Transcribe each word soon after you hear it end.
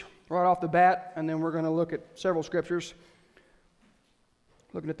right off the bat, and then we're going to look at several scriptures.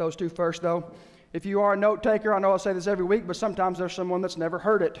 Looking at those two first, though. If you are a note taker, I know I say this every week, but sometimes there's someone that's never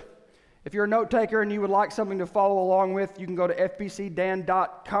heard it. If you're a note taker and you would like something to follow along with, you can go to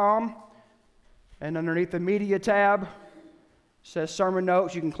fbcdan.com, and underneath the media tab, it says sermon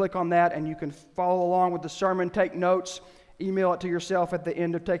notes. You can click on that and you can follow along with the sermon, take notes, email it to yourself at the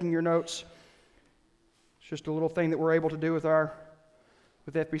end of taking your notes. It's just a little thing that we're able to do with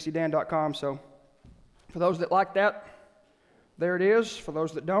fbcdan.com. So for those that like that, there it is. For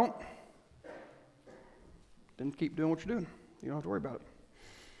those that don't, then keep doing what you're doing. You don't have to worry about it.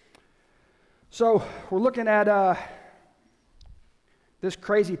 So we're looking at this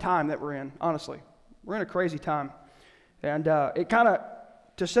crazy time that we're in, honestly. We're in a crazy time. And it kind of,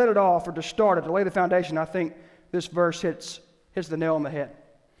 to set it off or to start it, to lay the foundation, I think this verse hits the nail on the head.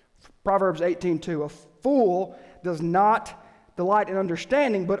 Proverbs 18:2, a fool does not delight in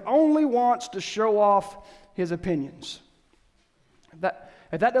understanding, but only wants to show off his opinions.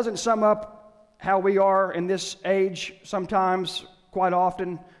 If that doesn't sum up how we are in this age sometimes, quite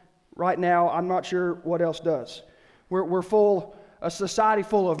often, right now, I'm not sure what else does. We're a society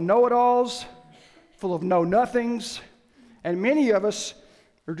full of know-it-alls, full of know-nothings, and many of us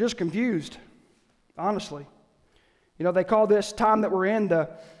are just confused, honestly. You know, they call this time that we're in the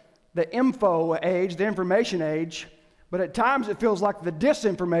info age, the information age, but at times it feels like the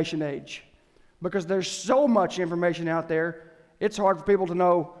disinformation age, because there's so much information out there, it's hard for people to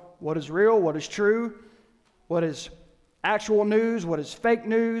know what is real, what is true, what is actual news, what is fake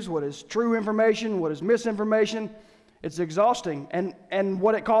news, what is true information, what is misinformation. It's exhausting, and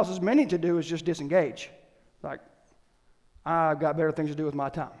what it causes many to do is just disengage. Like, I've got better things to do with my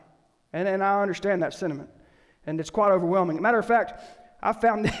time. And I understand that sentiment, and it's quite overwhelming. Matter of fact, I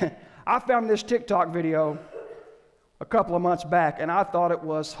found this TikTok video a couple of months back, and I thought it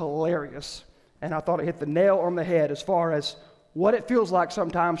was hilarious, and I thought it hit the nail on the head as far as what it feels like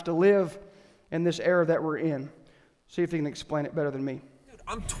sometimes to live in this era that we're in. See if you can explain it better than me.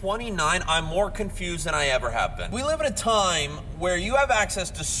 I'm 29. I'm more confused than I ever have been. We live in a time where you have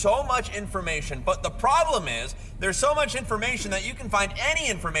access to so much information, but the problem is there's so much information that you can find any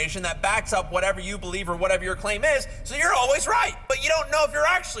information that backs up whatever you believe or whatever your claim is, so you're always right, but you don't know if you're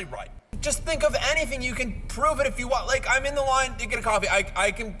actually right. Just think of anything. You can prove it if you want. Like, I'm in the line to get a coffee.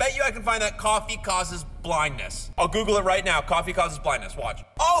 I can bet you I can find that coffee causes blindness. I'll Google it right now. Coffee causes blindness. Watch.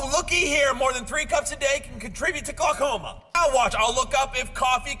 Oh, looky here. More than 3 cups a day can contribute to glaucoma. Now watch. I'll look up if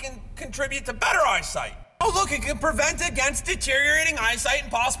coffee can contribute to better eyesight. Oh, look, it can prevent against deteriorating eyesight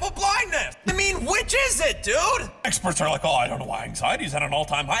and possible blindness. I mean, which is it, dude? Experts are like, oh, I don't know why anxiety's at an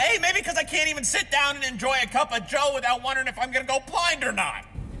all-time high. Hey, maybe because I can't even sit down and enjoy a cup of Joe without wondering if I'm going to go blind or not.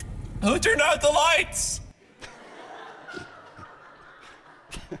 Who turned out the lights?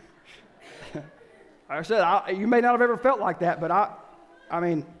 Like I said, you may not have ever felt like that, but I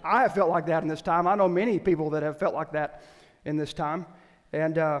mean, I have felt like that in this time. I know many people that have felt like that in this time.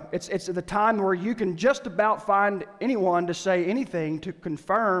 And it's the time where you can just about find anyone to say anything to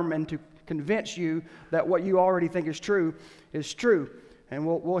confirm and to convince you that what you already think is true is true. And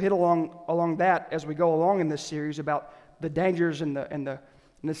we'll hit along that as we go along in this series about the dangers and the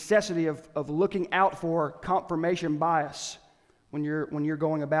necessity of looking out for confirmation bias when you're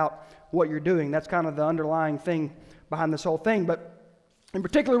going about what you're doing. That's kind of the underlying thing behind this whole thing. But in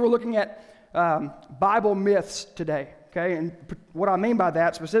particular, we're looking at Bible myths today. Okay, and what I mean by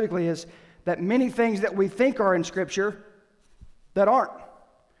that specifically is that many things that we think are in Scripture that aren't.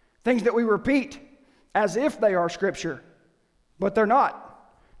 Things that we repeat as if they are Scripture, but they're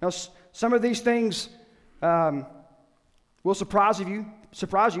not. Now, some of these things will surprise you.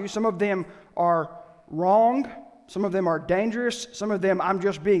 Some of them are wrong. Some of them are dangerous. Some of them I'm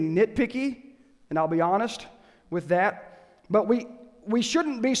just being nitpicky, and I'll be honest with that. But we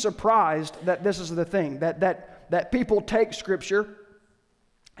shouldn't be surprised that this is the thing, that people take Scripture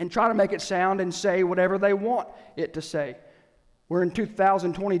and try to make it sound and say whatever they want it to say. We're in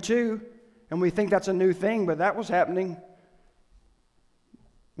 2022, and we think that's a new thing, but that was happening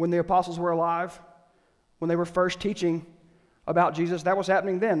when the apostles were alive, when they were first teaching about Jesus. That was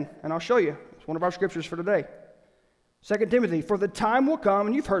happening then, and I'll show you. It's one of our scriptures for today. 2 Timothy, for the time will come,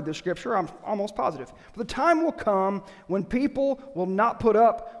 and you've heard this scripture, I'm almost positive. For the time will come when people will not put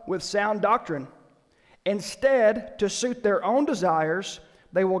up with sound doctrine. Instead, to suit their own desires,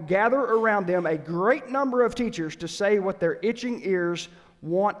 they will gather around them a great number of teachers to say what their itching ears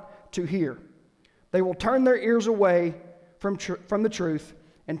want to hear. They will turn their ears away from the truth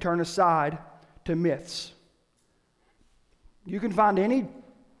and turn aside to myths. You can find any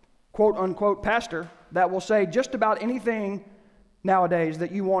quote-unquote pastor that will say just about anything nowadays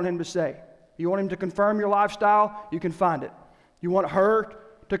that you want him to say? You want him to confirm your lifestyle? You can find it. You want her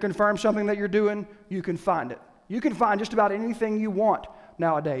to confirm something that you're doing? You can find it. You can find just about anything you want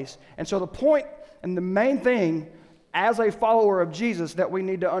nowadays. And so the point and the main thing as a follower of Jesus that we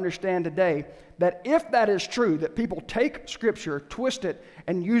need to understand today, that if that is true, that people take Scripture, twist it,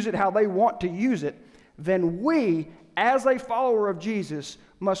 and use it how they want to use it, then we, as a follower of Jesus,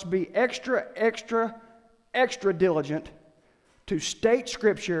 must be extra diligent to state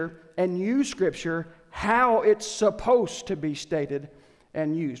Scripture and use Scripture how it's supposed to be stated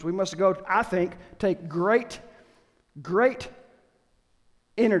and used. We must go, I think, take great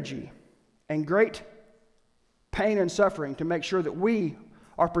energy and great pain and suffering to make sure that we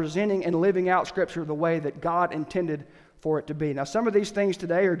are presenting and living out Scripture the way that God intended for it to be. Now, some of these things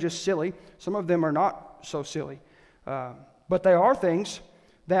today are just silly. Some of them are not so silly. But they are things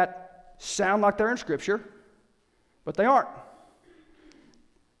that sound like they're in Scripture, but they aren't.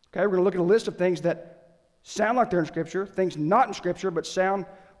 Okay, we're going to look at a list of things that sound like they're in Scripture, things not in Scripture, but sound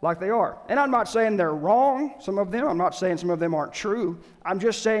like they are. And I'm not saying they're wrong, some of them. I'm not saying some of them aren't true. I'm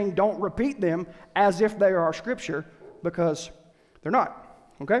just saying don't repeat them as if they are Scripture, because they're not.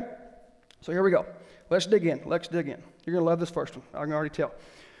 Okay? So here we go. Let's dig in. You're going to love this first one. I can already tell.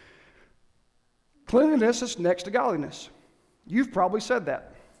 Cleanliness is next to godliness. You've probably said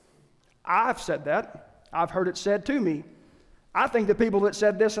that. I've said that. I've heard it said to me. I think the people that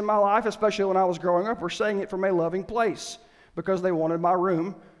said this in my life, especially when I was growing up, were saying it from a loving place because they wanted my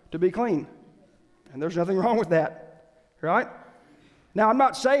room to be clean. And there's nothing wrong with that, right? Now, I'm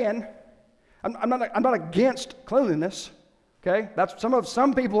not saying, I'm not against cleanliness, okay?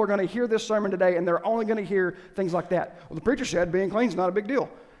 Some people are going to hear this sermon today and they're only going to hear things like that. Well, the preacher said being clean is not a big deal.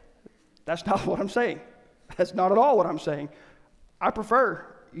 That's not what I'm saying. That's not at all what I'm saying. I prefer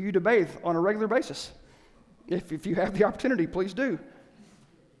you to bathe on a regular basis. If you have the opportunity, please do.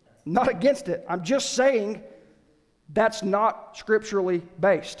 Not against it. I'm just saying that's not scripturally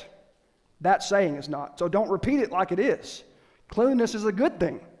based. That saying is not. So don't repeat it like it is. Cleanliness is a good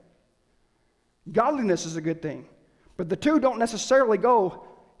thing. Godliness is a good thing. But the two don't necessarily go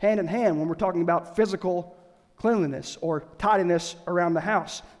hand in hand when we're talking about physical cleanliness or tidiness around the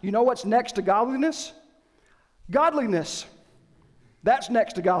house. You know what's next to godliness? Godliness. That's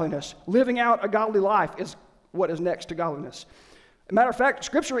next to godliness. Living out a godly life is what is next to godliness. As a matter of fact,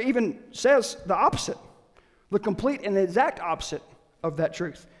 Scripture even says the opposite, the complete and exact opposite of that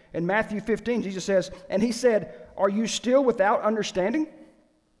truth. In Matthew 15, Jesus says, and he said, "Are you still without understanding?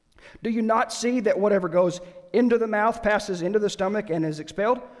 Do you not see that whatever goes into the mouth passes into the stomach and is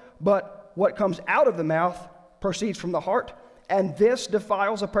expelled? But what comes out of the mouth proceeds from the heart, and this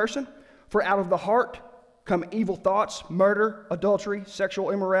defiles a person. For out of the heart come evil thoughts, murder, adultery,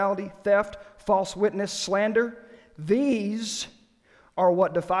 sexual immorality, theft, false witness, slander. These are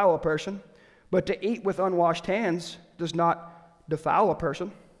what defile a person. But to eat with unwashed hands does not defile a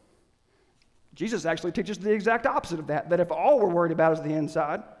person." Jesus actually teaches the exact opposite of that if all we're worried about is the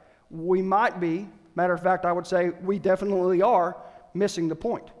inside, we might be, matter of fact, I would say we definitely are missing the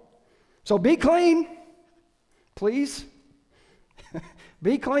point. So be clean, please.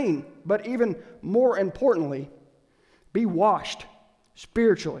 Be clean, but even more importantly, be washed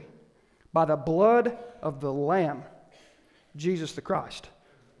spiritually by the blood of the Lamb, Jesus the Christ.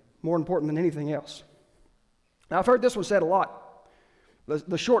 More important than anything else. Now, I've heard this one said a lot,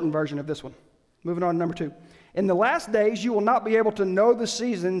 the shortened version of this one. Moving on to number 2. In the last days, you will not be able to know the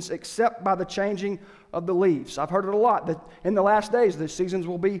seasons except by the changing of the leaves. I've heard it a lot, that in the last days, the seasons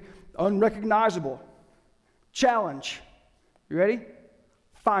will be unrecognizable. Challenge. You ready?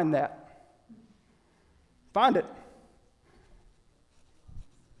 Find that. Find it.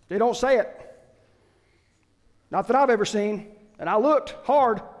 They don't say it. Not that I've ever seen. And I looked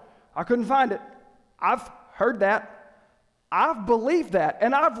hard. I couldn't find it. I've heard that. I've believed that.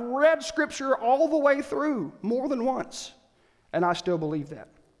 And I've read Scripture all the way through more than once. And I still believe that.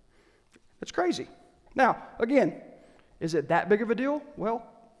 It's crazy. Now, again, is it that big of a deal? Well,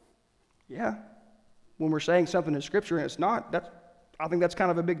 yeah. When we're saying something in Scripture and it's not, I think that's kind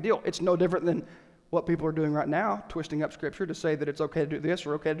of a big deal. It's no different than what people are doing right now, twisting up Scripture to say that it's okay to do this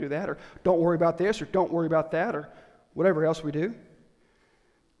or okay to do that, or don't worry about this or don't worry about that, or whatever else we do.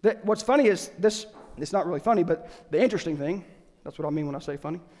 What's funny is this, it's not really funny, but the interesting thing, that's what I mean when I say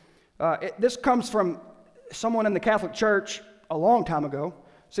funny, this comes from someone in the Catholic Church a long time ago,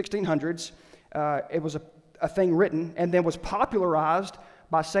 1600s. It was a thing written and then was popularized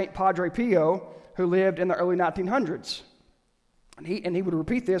by St. Padre Pio, who lived in the early 1900s. And he would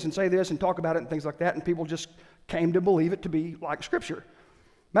repeat this and say this and talk about it and things like that, and people just came to believe it to be like Scripture.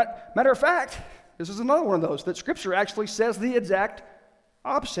 Matter of fact, This is another one of those that Scripture actually says the exact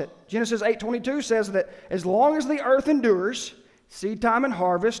opposite. Genesis 8:22 says that as long as the earth endures, seed time and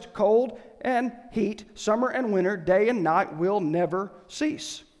harvest, cold and heat, summer and winter, day and night will never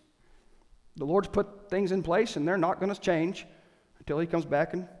cease. The Lord's put things in place, and they're not going to change until He comes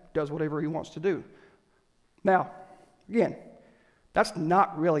back and does whatever He wants to do. Now, again, that's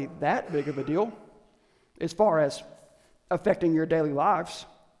not really that big of a deal as far as affecting your daily lives.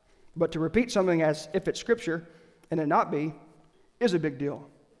 But to repeat something as if it's Scripture and it not be is a big deal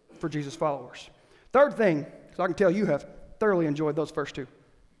for Jesus' followers. Third thing, because I can tell you have thoroughly enjoyed those first two.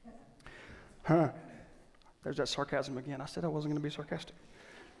 There's that sarcasm again. I said I wasn't going to be sarcastic.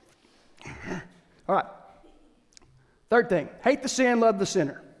 All right. Third thing, hate the sin, love the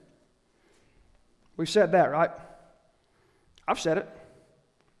sinner. We've said that, right? I've said it.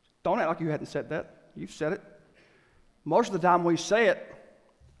 Don't act like you hadn't said that. You've said it. Most of the time we say it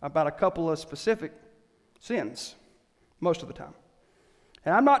about a couple of specific sins. Most of the time.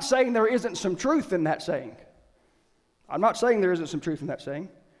 And I'm not saying there isn't some truth in that saying. I'm not saying there isn't some truth in that saying.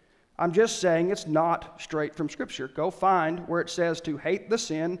 I'm just saying it's not straight from Scripture. Go find where it says to hate the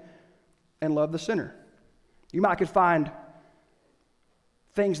sin and love the sinner. You might could find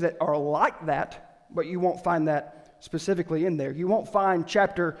things that are like that, but you won't find that specifically in there. You won't find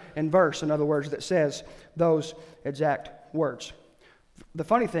chapter and verse, in other words, that says those exact words. The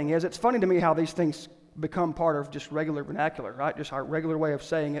funny thing is, it's funny to me how these things become part of just regular vernacular, right? Just our regular way of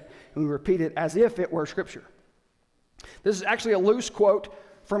saying it, and we repeat it as if it were Scripture. This is actually a loose quote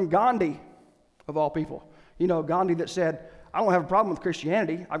from Gandhi, of all people. You know, Gandhi that said, I don't have a problem with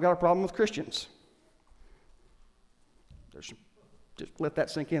Christianity, I've got a problem with Christians. Just let that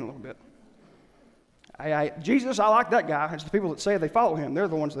sink in a little bit. Jesus, I like that guy. It's the people that say they follow him. They're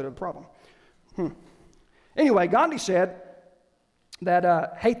the ones that are the problem. Anyway, Gandhi said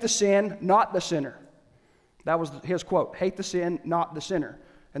that hate the sin, not the sinner. That was his quote, hate the sin, not the sinner.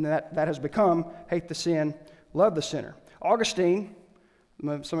 And that has become hate the sin, love the sinner. Augustine,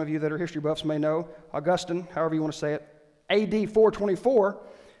 some of you that are history buffs may know, Augustine, however you want to say it, AD 424,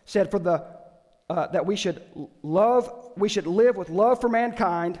 said that we should live with love for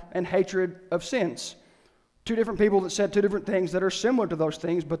mankind and hatred of sins. Two different people that said two different things that are similar to those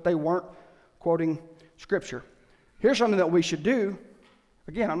things, but they weren't quoting Scripture. Here's something that we should do.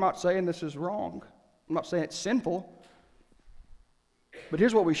 Again, I'm not saying this is wrong. I'm not saying it's sinful. But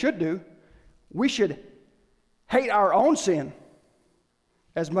here's what we should do. We should hate our own sin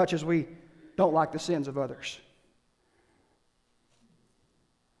as much as we don't like the sins of others.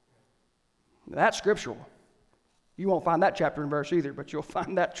 That's scriptural. You won't find that chapter and verse either, but you'll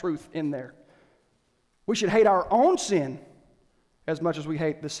find that truth in there. We should hate our own sin as much as we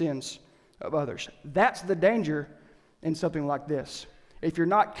hate the sins of others. That's the danger in something like this. If you're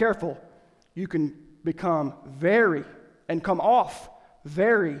not careful, you can become come off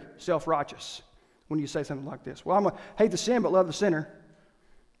very self-righteous when you say something like this. Well, I'm going to hate the sin but love the sinner.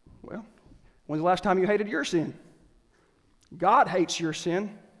 Well, when's the last time you hated your sin? God hates your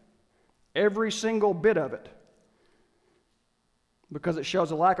sin, every single bit of it, because it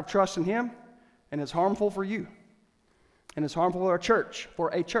shows a lack of trust in Him, and it's harmful for you. And it's harmful for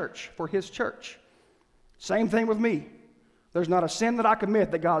for His church. Same thing with me. There's not a sin that I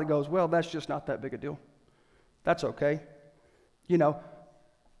commit that God goes, well, that's just not that big a deal. That's okay. You know,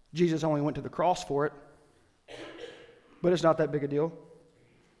 Jesus only went to the cross for it, but it's not that big a deal.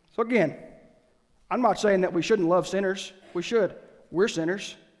 So again, I'm not saying that we shouldn't love sinners. We should. We're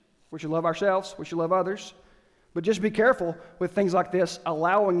sinners. We should love ourselves. We should love others. But just be careful with things like this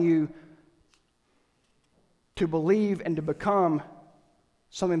allowing you to believe and to become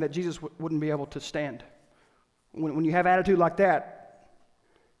something that Jesus wouldn't be able to stand. When you have attitude like that,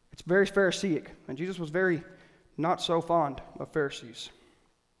 it's very Pharisaic. And Jesus was very not so fond of Pharisees.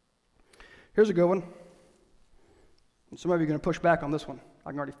 Here's a good one. And some of you are going to push back on this one.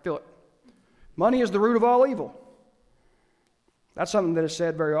 I can already feel it. Money is the root of all evil. That's something that is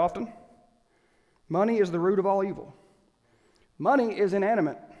said very often. Money is the root of all evil. Money is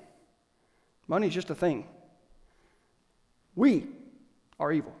inanimate. Money is just a thing. We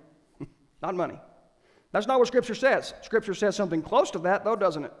are evil, not money. That's not what Scripture says. Scripture says something close to that, though,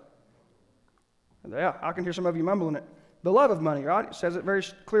 doesn't it? Yeah, I can hear some of you mumbling it. The love of money, right? It says it very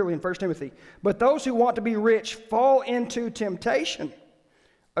clearly in 1 Timothy. But those who want to be rich fall into temptation,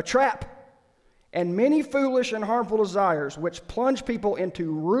 a trap, and many foolish and harmful desires, which plunge people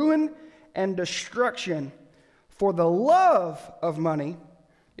into ruin and destruction. For the love of money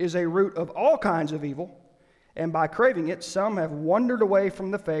is a root of all kinds of evil, and by craving it, some have wandered away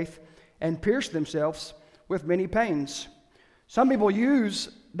from the faith and pierced themselves with many pains. Some people use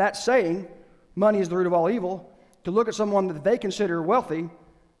that saying money is the root of all evil, to look at someone that they consider wealthy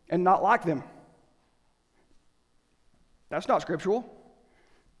and not like them. That's not scriptural.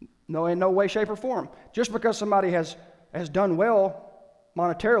 No, in no way, shape, or form. Just because somebody has done well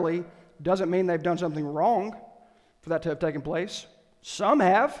monetarily doesn't mean they've done something wrong for that to have taken place. Some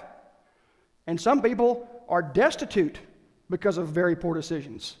have, and some people are destitute because of very poor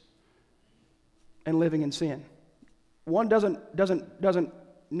decisions and living in sin. One doesn't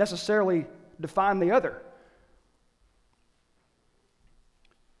necessarily define the other.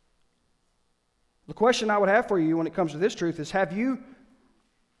 The question I would have for you when it comes to this truth is, have you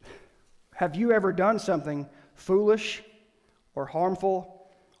ever done something foolish or harmful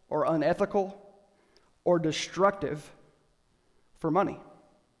or unethical or destructive for money?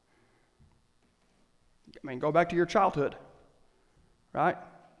 I mean, go back to your childhood, right?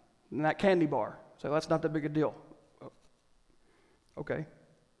 And that candy bar. So that's not that big a deal. Okay.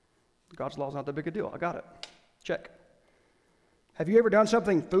 God's law is not that big a deal. I got it. Check. Have you ever done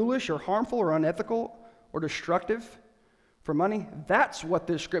something foolish or harmful or unethical or destructive for money? That's what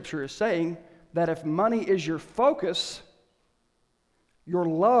this scripture is saying, that if money is your focus, your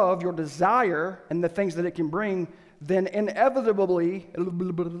love, your desire, and the things that it can bring, then inevitably,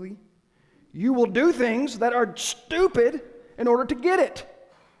 you will do things that are stupid in order to get it,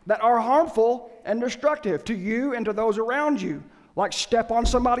 that are harmful and destructive to you and to those around you. Like step on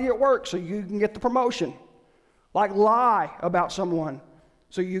somebody at work so you can get the promotion. Like lie about someone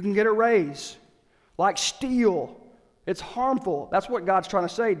so you can get a raise. Like steal. It's harmful. That's what God's trying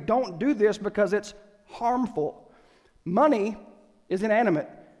to say. Don't do this because it's harmful. Money is inanimate.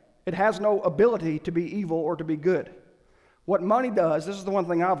 It has no ability to be evil or to be good. What money does, this is the one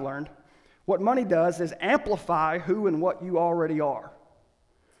thing I've learned, what money does is amplify who and what you already are.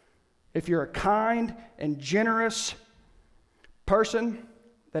 If you're a kind and generous person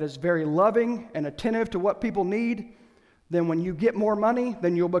that is very loving and attentive to what people need, then when you get more money,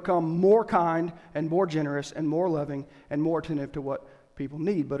 then you'll become more kind and more generous and more loving and more attentive to what people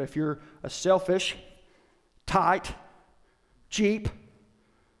need. But if you're a selfish, tight, cheap,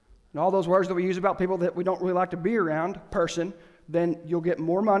 and all those words that we use about people that we don't really like to be around, person, then you'll get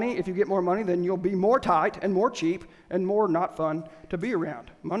more money. If you get more money, then you'll be more tight and more cheap and more not fun to be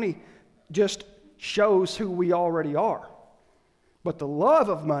around. Money just shows who we already are. But the love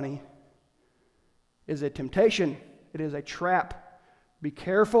of money is a temptation. It is a trap. Be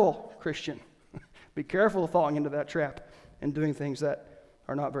careful, Christian. Be careful of falling into that trap and doing things that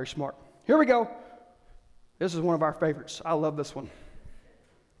are not very smart. Here we go. This is one of our favorites. I love this one.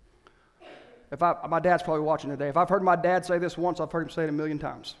 My dad's probably watching today. If I've heard my dad say this once, I've heard him say it 1,000,000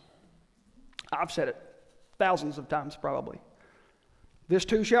 times. I've said it thousands of times probably. This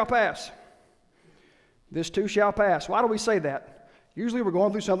too shall pass. This too shall pass. Why do we say that? Usually we're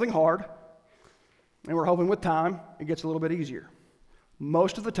going through something hard, and we're hoping with time it gets a little bit easier.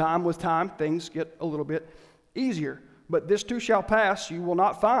 Most of the time, with time, things get a little bit easier. But this too shall pass, you will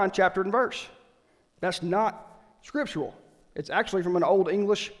not find chapter and verse. That's not scriptural. It's actually from an Old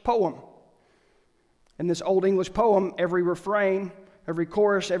English poem. In this Old English poem, every refrain, every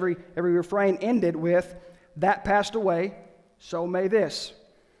chorus, every refrain ended with, that passed away, so may this.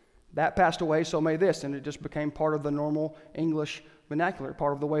 That passed away, so may this. And it just became part of the normal English vernacular,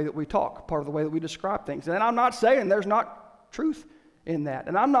 part of the way that we talk, part of the way that we describe things. And I'm not saying there's not truth in that.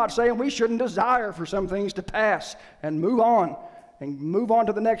 And I'm not saying we shouldn't desire for some things to pass and move on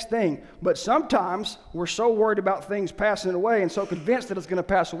to the next thing. But sometimes we're so worried about things passing away and so convinced that it's going to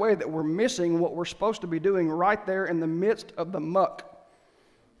pass away that we're missing what we're supposed to be doing right there in the midst of the muck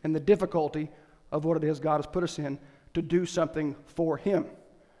and the difficulty of what it is God has put us in to do something for Him.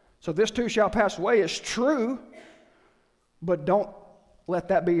 So this too shall pass away is true, but don't let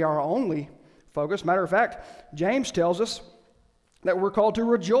that be our only focus. Matter of fact, James tells us that we're called to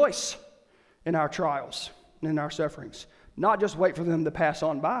rejoice in our trials and in our sufferings, not just wait for them to pass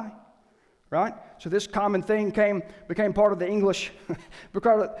on by, right? So this common thing became part of the English,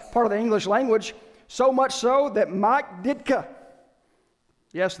 part of the English language, so much so that Mike Ditka,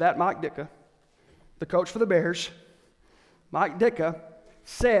 yes, that Mike Ditka, the coach for the Bears, Mike Ditka,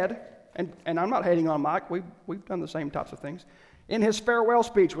 said, and I'm not hating on Mike, we've done the same types of things, in his farewell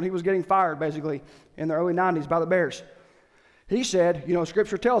speech when he was getting fired, basically, in the early 90s by the Bears, he said,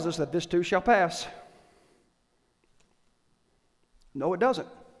 Scripture tells us that this too shall pass. No, it doesn't.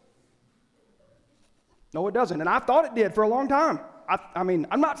 No, it doesn't. And I thought it did for a long time. I mean,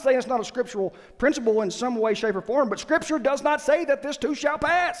 I'm not saying it's not a scriptural principle in some way, shape, or form, but Scripture does not say that this too shall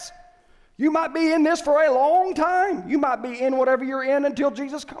pass. You might be in this for a long time. You might be in whatever you're in until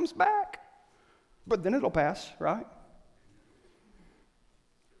Jesus comes back. But then it'll pass, right?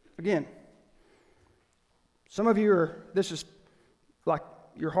 Again, Some of you this is like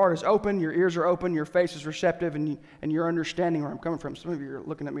your heart is open, your ears are open, your face is receptive, and you're understanding where I'm coming from. Some of you are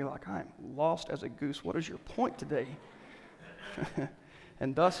looking at me like, I am lost as a goose. What is your point today?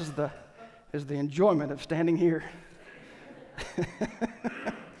 And thus is the enjoyment of standing here.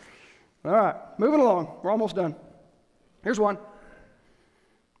 All right, moving along. We're almost done. Here's one.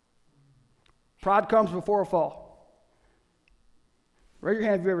 Pride comes before a fall. Raise your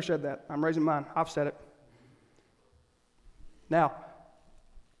hand if you've ever said that. I'm raising mine. I've said it. Now,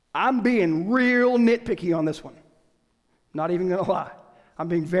 I'm being real nitpicky on this one. Not even going to lie. I'm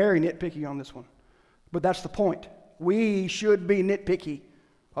being very nitpicky on this one. But that's the point. We should be nitpicky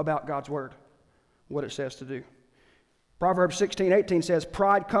about God's word, what it says to do. Proverbs 16:18 says,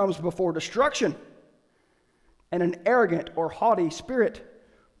 pride comes before destruction, and an arrogant or haughty spirit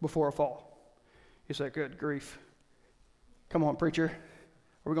before a fall. You say, good grief. Come on, preacher.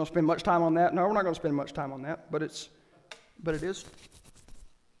 Are we going to spend much time on that? No, we're not going to spend much time on that, but it is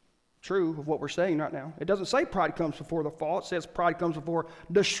true of what we're saying right now. It doesn't say pride comes before the fall. It says pride comes before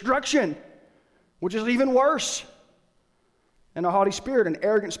destruction, which is even worse. And a haughty spirit, an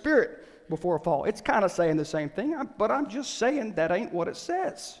arrogant spirit before a fall. It's kind of saying the same thing, but I'm just saying that ain't what it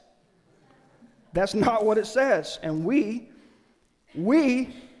says. That's not what it says. And we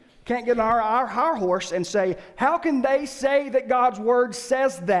can't get on our horse and say, how can they say that God's word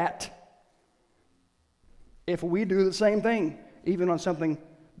says that if we do the same thing, even on something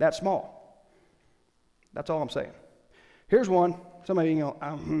that small? That's all I'm saying. Here's one. Some of you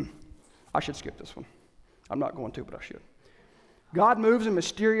go, I should skip this one. I'm not going to, but I should. God moves in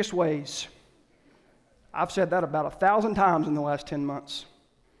mysterious ways. I've said that about 1,000 times in the last 10 months.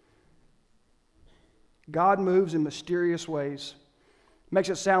 God moves in mysterious ways. Makes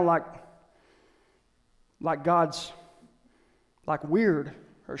it sound like God's like weird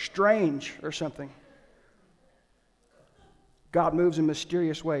or strange or something. God moves in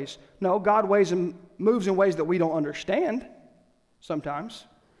mysterious ways. No, God moves in ways that we don't understand sometimes.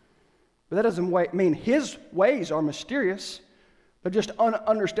 But that doesn't mean his ways are mysterious. They're just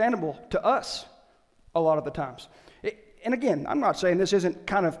ununderstandable to us a lot of the times. And again, I'm not saying this isn't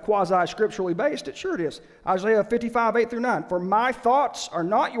kind of quasi-scripturally based. It sure it is. Isaiah 55:8-9. For my thoughts are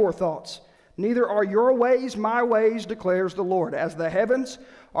not your thoughts, neither are your ways my ways, declares the Lord. As the heavens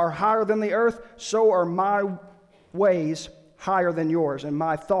are higher than the earth, so are my ways higher than yours, and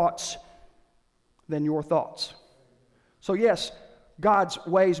my thoughts than your thoughts. So yes, God's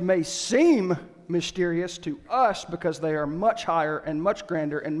ways may seem mysterious to us because they are much higher and much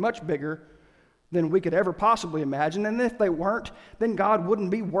grander and much bigger than we could ever possibly imagine. And if they weren't, then God wouldn't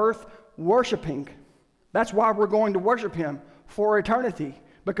be worth worshiping. That's why we're going to worship him for eternity,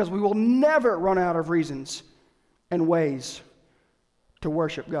 because we will never run out of reasons and ways to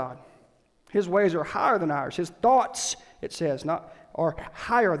worship God. His ways are higher than ours. His thoughts, it says, are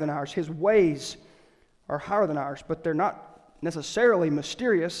higher than ours. His ways are higher than ours, but they're not necessarily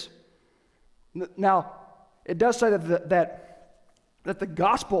mysterious. Now, it does say that the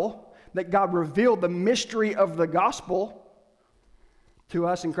gospel, that God revealed the mystery of the gospel to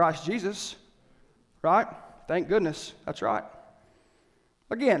us in Christ Jesus, right? Thank goodness, that's right.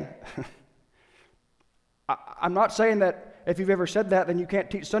 Again, I'm not saying that if you've ever said that, then you can't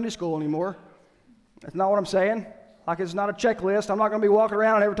teach Sunday school anymore. That's not what I'm saying. Like, it's not a checklist. I'm not going to be walking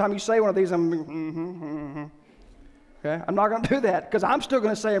around and every time you say one of these, Okay? I'm not going to do that because I'm still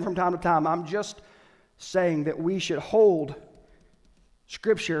going to say it from time to time. I'm just saying that we should hold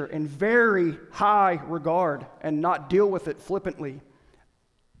Scripture in very high regard and not deal with it flippantly.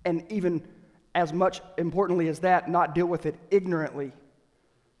 And even as much importantly as that, not deal with it ignorantly.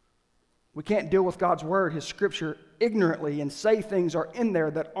 We can't deal with God's Word, His Scripture, ignorantly and say things are in there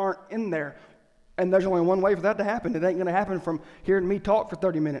that aren't in there. And there's only one way for that to happen. It ain't going to happen from hearing me talk for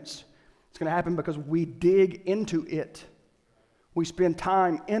 30 minutes. It's going to happen because we dig into it. We spend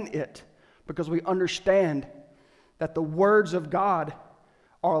time in it because we understand that the words of God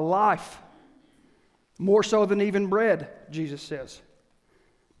are life, more so than even bread, Jesus says.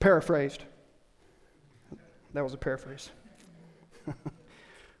 Paraphrased. That was a paraphrase.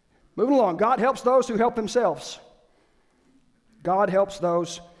 Moving along. God helps those who help themselves. God helps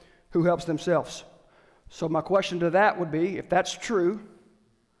those who helps themselves. So my question to that would be, if that's true,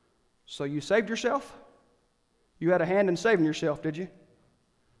 so you saved yourself? You had a hand in saving yourself, did you?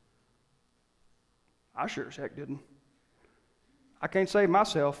 I sure as heck didn't. I can't save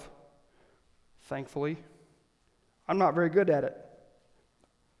myself, thankfully. I'm not very good at it.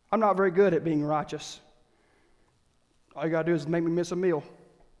 I'm not very good at being righteous. All you got to do is make me miss a meal,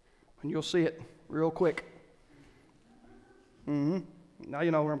 and you'll see it real quick. Now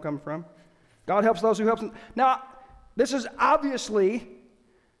you know where I'm coming from. God helps those who help them. Now, this is obviously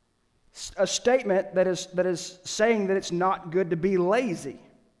a statement that is saying that it's not good to be lazy.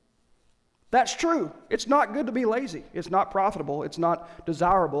 That's true. It's not good to be lazy. It's not profitable. It's not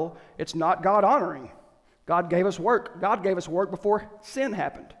desirable. It's not God-honoring. God gave us work. God gave us work before sin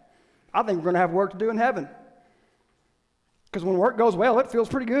happened. I think we're going to have work to do in heaven. Because when work goes well, it feels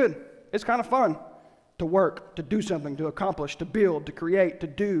pretty good. It's kind of fun to work, to do something, to accomplish, to build, to create, to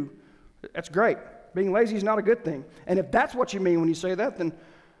do. That's great. Being lazy is not a good thing. And if that's what you mean when you say that, then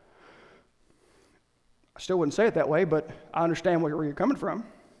I still wouldn't say it that way, but I understand where you're coming from.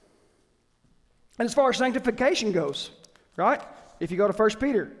 And as far as sanctification goes, right? If you go to 1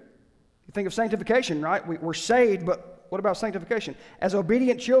 Peter, you think of sanctification, right? We're saved, but what about sanctification? As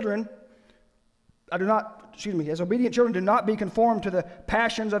obedient children, as obedient children, do not be conformed to the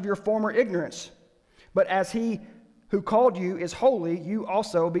passions of your former ignorance. But as he who called you is holy, you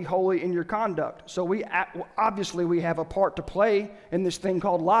also be holy in your conduct. So we have a part to play in this thing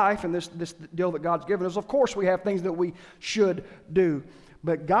called life and this deal that God's given us. Of course, we have things that we should do.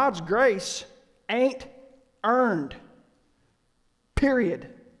 But God's grace ain't earned.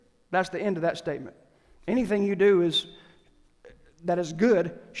 Period. That's the end of that statement. Anything you do that is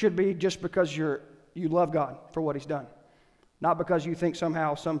good should be just because you love God for what He's done. Not because you think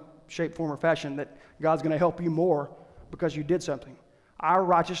somehow, some shape, form, or fashion that God's going to help you more because you did something. Our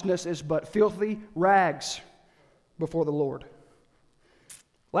righteousness is but filthy rags before the Lord.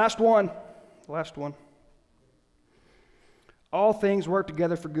 Last one. All things work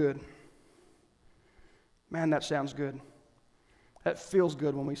together for good. Man, that sounds good. That feels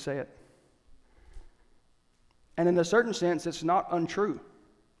good when we say it. And in a certain sense, it's not untrue.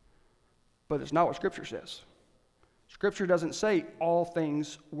 But it's not what Scripture says. Scripture doesn't say all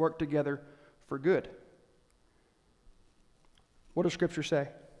things work together for good. What does Scripture say?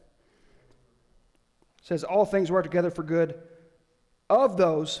 It says all things work together for good of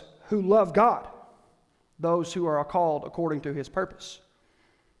those who love God, those who are called according to His purpose.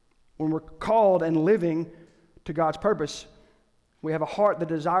 When we're called and living to God's purpose, we have a heart that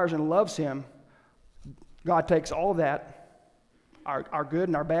desires and loves Him. God takes all that, our good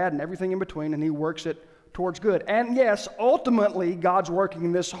and our bad and everything in between, and He works it towards good. And yes, ultimately, God's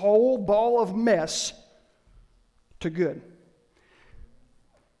working this whole ball of mess to good.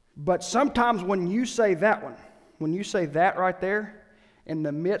 But sometimes when you say that right there, in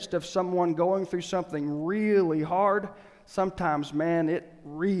the midst of someone going through something really hard, sometimes, man, it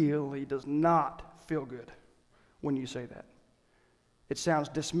really does not feel good when you say that. It sounds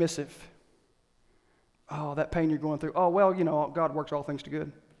dismissive. Oh, that pain you're going through. Oh, well, God works all things to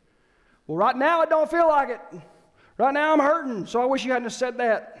good. Well, right now it don't feel like it. Right now I'm hurting, so I wish you hadn't have said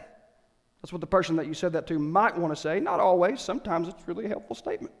that. That's what the person that you said that to might want to say. Not always. Sometimes it's really a helpful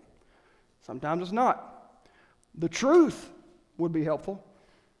statement. Sometimes it's not. The truth would be helpful.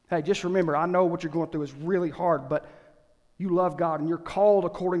 Hey, just remember, I know what you're going through is really hard, but you love God and you're called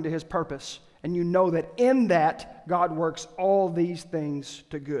according to His purpose. And you know that in that, God works all these things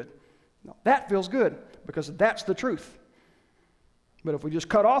to good. Now, that feels good because that's the truth. But if we just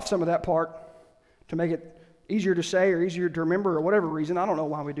cut off some of that part to make it easier to say or easier to remember or whatever reason, I don't know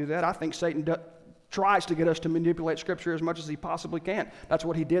why we do that. I think Satan tries to get us to manipulate Scripture as much as he possibly can. That's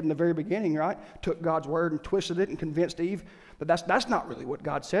what he did in the very beginning, right? Took God's word and twisted it and convinced Eve. But that's not really what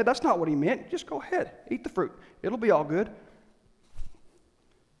God said. That's not what He meant. Just go ahead. Eat the fruit. It'll be all good.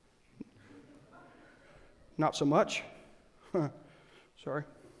 Not so much. Sorry.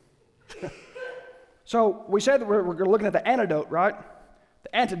 So we said that we're looking at the antidote, right?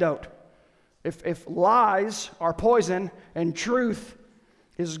 The antidote. If lies are poison and truth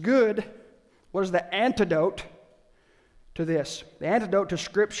is good, what is the antidote to this? The antidote to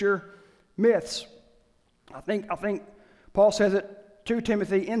Scripture myths. I think Paul says it to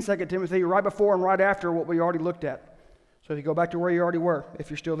Timothy in 2 Timothy right before and right after what we already looked at. So if you go back to where you already were,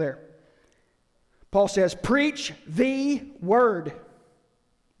 if you're still there. Paul says, preach the word.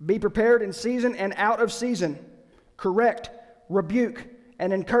 Be prepared in season and out of season. Correct, rebuke,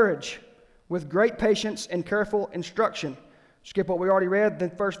 and encourage with great patience and careful instruction. Skip what we already read,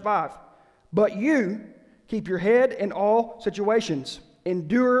 then verse 5. But you keep your head in all situations.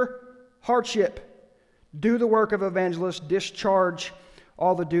 Endure hardship. Do the work of evangelist. Discharge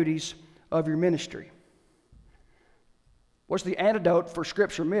all the duties of your ministry. What's the antidote for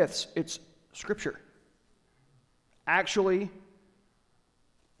Scripture myths? It's Scripture. Actually,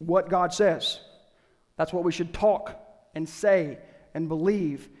 what God says. That's what we should talk and say and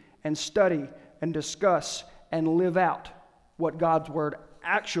believe and study and discuss and live out. What God's Word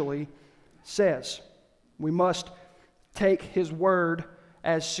actually says. We must take His Word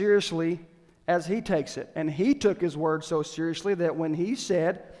as seriously as he takes it. And he took his word so seriously that when he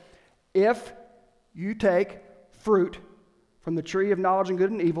said, if you take fruit from the tree of knowledge and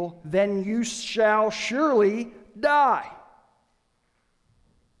good and evil, then you shall surely die.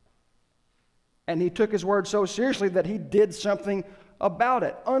 And he took his word so seriously that he did something about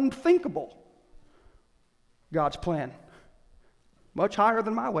it. Unthinkable. God's plan. Much higher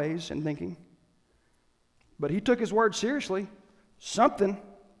than my ways and thinking. But he took his word seriously. Something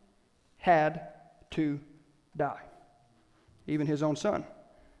had to die. Even his own son,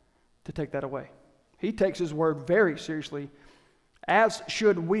 to take that away. He takes his word very seriously, as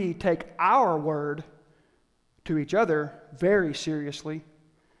should we take our word to each other very seriously.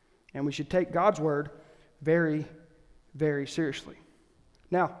 And we should take God's word very, very seriously.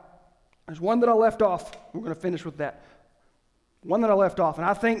 Now, there's one that I left off. We're going to finish with that. One that I left off. And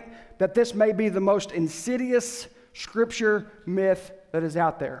I think that this may be the most insidious scripture myth that is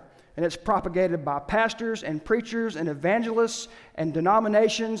out there. And it's propagated by pastors and preachers and evangelists and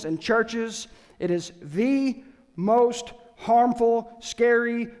denominations and churches. It is the most harmful,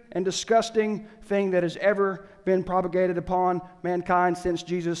 scary, and disgusting thing that has ever been propagated upon mankind since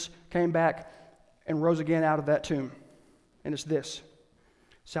Jesus came back and rose again out of that tomb. And it's this: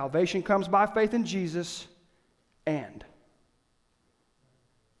 salvation comes by faith in Jesus, and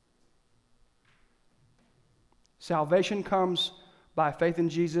salvation comes by faith in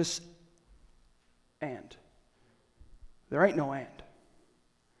Jesus, and there ain't no and.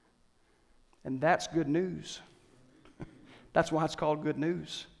 And that's good news. That's why it's called good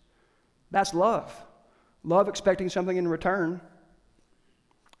news. That's love. Love expecting something in return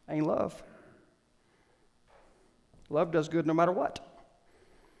ain't love. Love does good no matter what.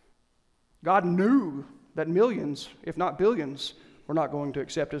 God knew that millions, if not billions, were not going to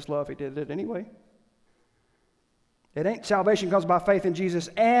accept his love. He did it anyway. It ain't salvation comes by faith in Jesus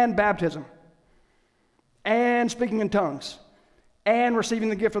and baptism and speaking in tongues and receiving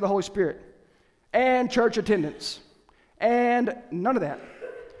the gift of the Holy Spirit and church attendance and none of that.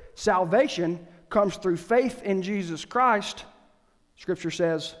 Salvation comes through faith in Jesus Christ, Scripture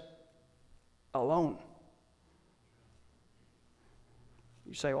says, alone.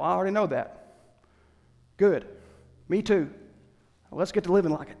 You say, well, I already know that. Good. Me too. Well, let's get to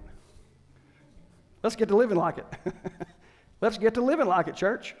living like it. Let's get to living like it. Let's get to living like it,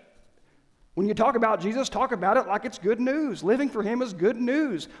 church. When you talk about Jesus, talk about it like it's good news. Living for him is good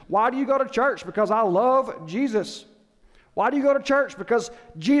news. Why do you go to church? Because I love Jesus. Why do you go to church? Because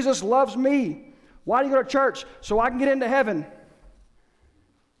Jesus loves me. Why do you go to church? So I can get into heaven.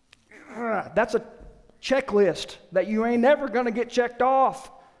 That's a checklist that you ain't never going to get checked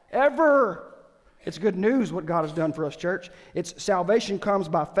off. Ever. It's good news what God has done for us, church. It's salvation comes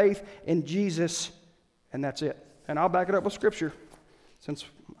by faith in Jesus, and that's it. And I'll back it up with Scripture, since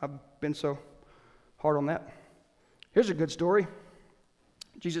I've been so hard on that. Here's a good story.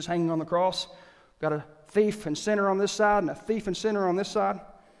 Jesus hanging on the cross. Got a thief and sinner on this side and a thief and sinner on this side.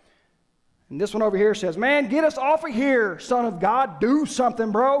 And this one over here says, man, get us off of here, Son of God. Do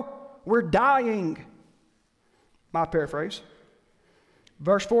something, bro. We're dying. My paraphrase.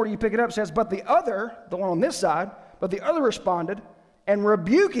 Verse 40, you pick it up, says, but the other, the one on this side, but the other responded, and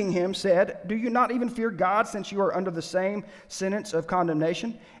rebuking him said, do you not even fear God, since you are under the same sentence of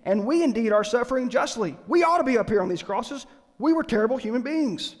condemnation? And we indeed are suffering justly. We ought to be up here on these crosses. We were terrible human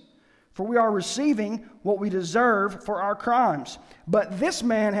beings, for we are receiving what we deserve for our crimes. But this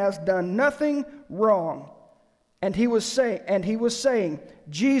man has done nothing wrong. And he was saying,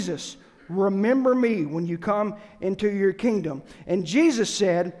 Jesus, remember me when you come into your kingdom. And Jesus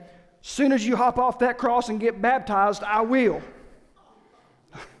said, soon as you hop off that cross and get baptized, I will.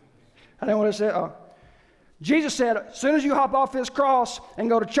 I didn't want to say, Jesus said, as soon as you hop off this cross and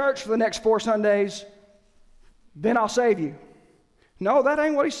go to church for the next 4 Sundays, then I'll save you. No, that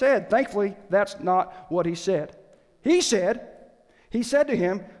ain't what he said. Thankfully, that's not what he said. He said to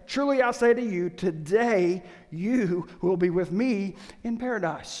him, truly I say to you, today you will be with me in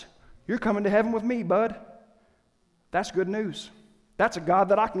paradise. You're coming to heaven with me, bud. That's good news. That's a God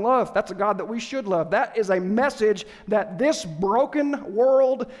that I can love. That's a God that we should love. That is a message that this broken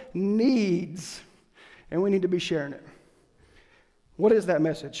world needs. And we need to be sharing it. What is that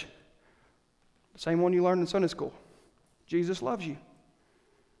message? The same one you learned in Sunday school. Jesus loves you.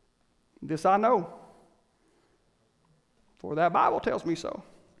 This I know, for that Bible tells me so.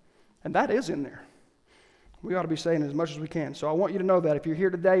 And that is in there. We ought to be saying it as much as we can. So I want you to know that if you're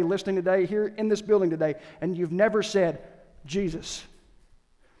here today, listening today, here in this building today, and you've never said, Jesus,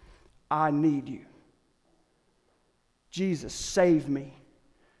 I need you. Jesus, save me.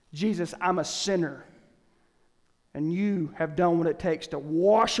 Jesus, I'm a sinner. And you have done what it takes to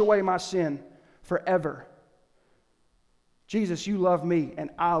wash away my sin forever. Jesus, you love me and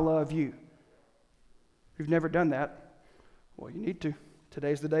I love you. If you've never done that, well, you need to.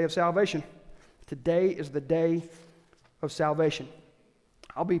 Today's the day of salvation. Today is the day of salvation.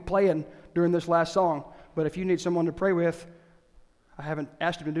 I'll be playing during this last song, but if you need someone to pray with, I haven't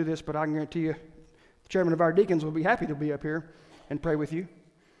asked him to do this, but I can guarantee you the chairman of our deacons will be happy to be up here and pray with you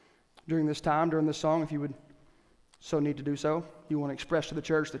during this time, during this song, if you would so need to do so. You want to express to the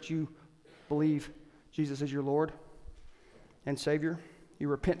church that you believe Jesus is your Lord and Savior. You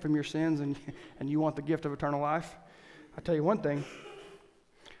repent from your sins and you want the gift of eternal life. I tell you one thing,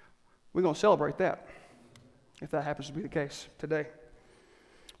 we're going to celebrate that if that happens to be the case today.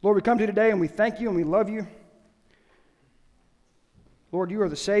 Lord, we come to you today and we thank you and we love you. Lord, you are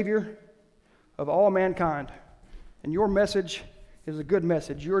the Savior of all mankind, and your message is a good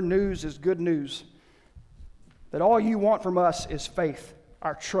message. Your news is good news. That all you want from us is faith,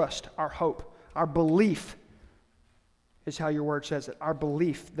 our trust, our hope, our belief is how your word says it. Our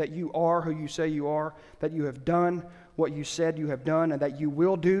belief that you are who you say you are, that you have done what you said you have done, and that you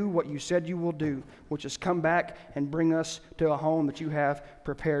will do what you said you will do, which is come back and bring us to a home that you have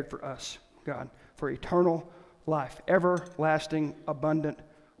prepared for us, God, for eternal life, everlasting, abundant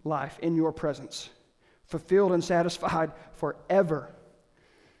life in your presence, fulfilled and satisfied forever.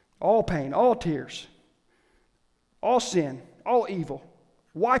 All pain, all tears, all sin, all evil,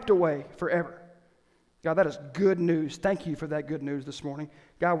 wiped away forever. God, that is good news. Thank you for that good news this morning.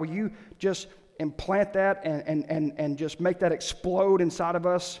 God, will you just implant that and just make that explode inside of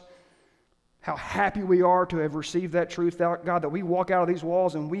us? How happy we are to have received that truth, God, that we walk out of these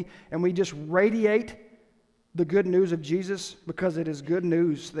walls and we just radiate the good news of Jesus, because it is good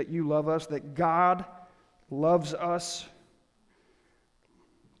news that you love us, that God loves us.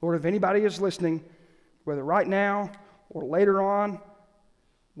 Lord, if anybody is listening, whether right now or later on,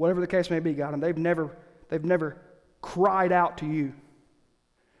 whatever the case may be, God, and they've never cried out to you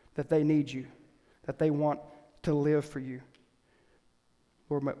that they need you, that they want to live for you.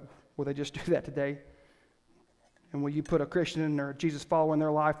 Lord, will they just do that today? And will you put a Christian or a Jesus follower in their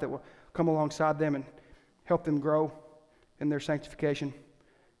life that will come alongside them and help them grow in their sanctification,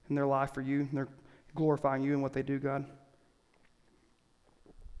 in their life for you, and they're glorifying you in what they do, God?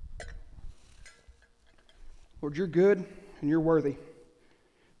 Lord, you're good and you're worthy.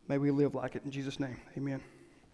 May we live like it. In Jesus' name, amen.